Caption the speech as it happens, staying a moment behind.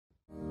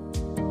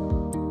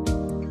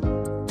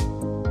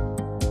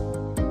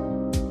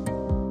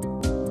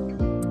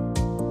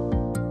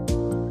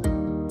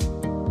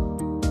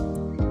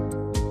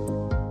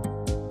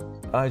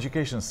Our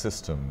education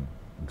system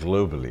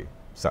globally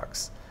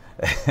sucks.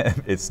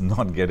 It's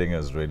not getting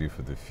us ready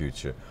for the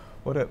future.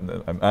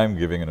 I'm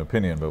giving an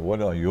opinion, but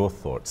what are your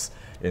thoughts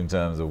in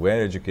terms of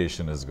where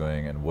education is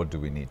going and what do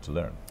we need to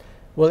learn?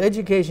 Well,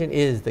 education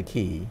is the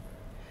key.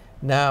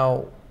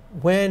 Now,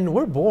 when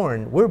we're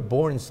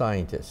born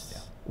scientists. Yeah.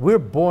 We're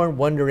born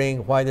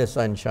wondering why the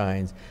sun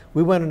shines.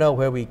 We want to know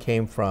where we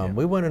came from. Yeah.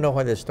 We want to know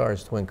why the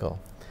stars twinkle.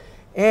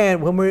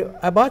 And when we're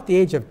about the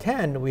age of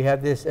 10, we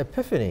have this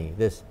epiphany,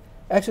 this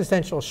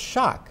existential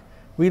shock,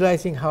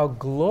 realizing how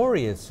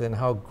glorious and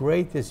how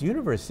great this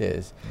universe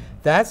is.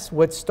 That's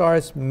what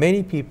starts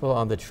many people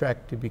on the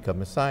trek to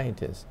become a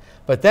scientist.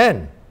 But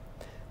then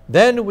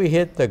we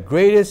hit the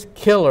greatest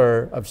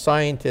killer of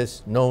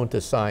scientists known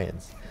to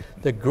science,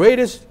 the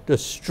greatest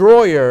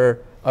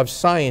destroyer of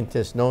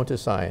scientists known to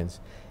science,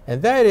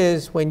 and that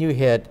is when you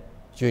hit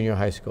junior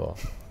high school.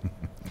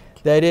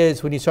 That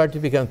is when you start to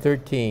become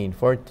 13,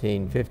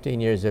 14,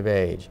 15 years of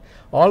age.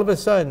 All of a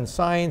sudden,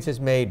 science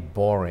is made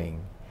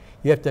boring.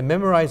 You have to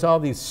memorize all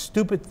these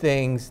stupid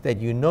things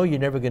that you know you're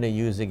never going to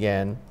use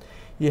again.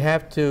 You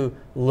have to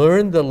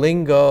learn the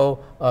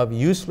lingo of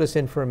useless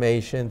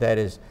information that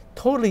is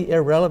totally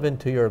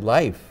irrelevant to your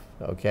life,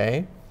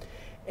 okay?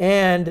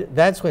 And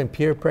that's when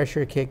peer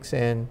pressure kicks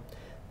in.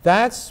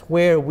 That's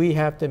where we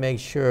have to make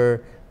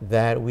sure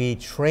that we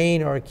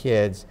train our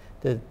kids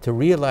to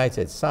realize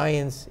that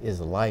science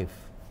is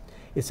life.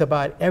 It's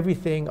about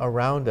everything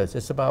around us.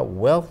 It's about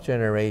wealth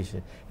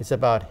generation. It's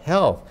about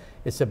health.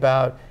 It's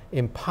about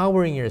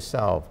empowering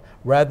yourself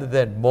rather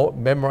than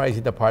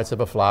memorizing the parts of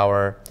a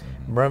flower,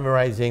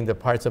 memorizing the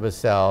parts of a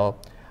cell.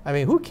 I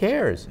mean, who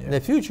cares? Yeah. In the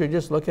future,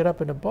 just look it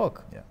up in a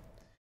book. Yeah.